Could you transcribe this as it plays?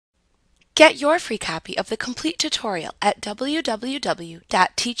Get your free copy of the complete tutorial at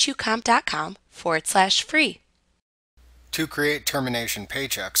www.teachucomp.com/free. To create termination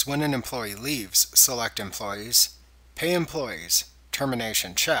paychecks when an employee leaves, select Employees, Pay Employees,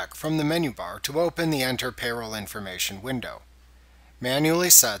 Termination Check from the menu bar to open the Enter Payroll Information window. Manually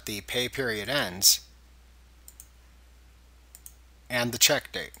set the pay period ends and the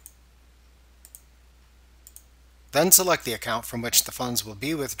check date. Then select the account from which the funds will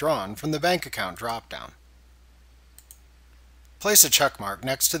be withdrawn from the Bank Account drop-down. Place a check mark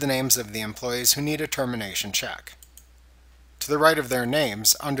next to the names of the employees who need a termination check. To the right of their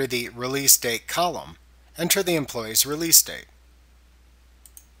names, under the Release Date column, enter the employee's release date.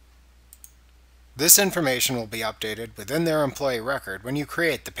 This information will be updated within their employee record when you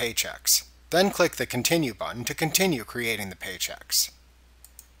create the paychecks. Then click the Continue button to continue creating the paychecks.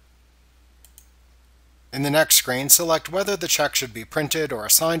 In the next screen, select whether the check should be printed or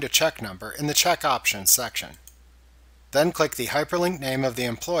assigned a check number in the Check Options section. Then click the hyperlink name of the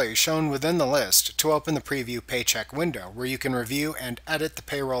employee shown within the list to open the Preview Paycheck window where you can review and edit the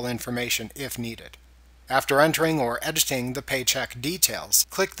payroll information if needed. After entering or editing the paycheck details,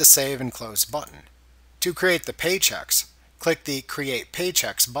 click the Save and Close button. To create the paychecks, click the Create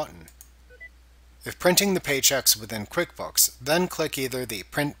Paychecks button. If printing the paychecks within QuickBooks, then click either the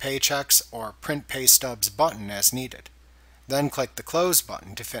Print Paychecks or Print Pay Stubs button as needed. Then click the Close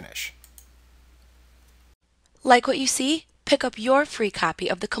button to finish. Like what you see? Pick up your free copy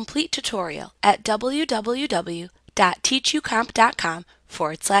of the complete tutorial at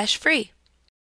www.teachucomp.com/free.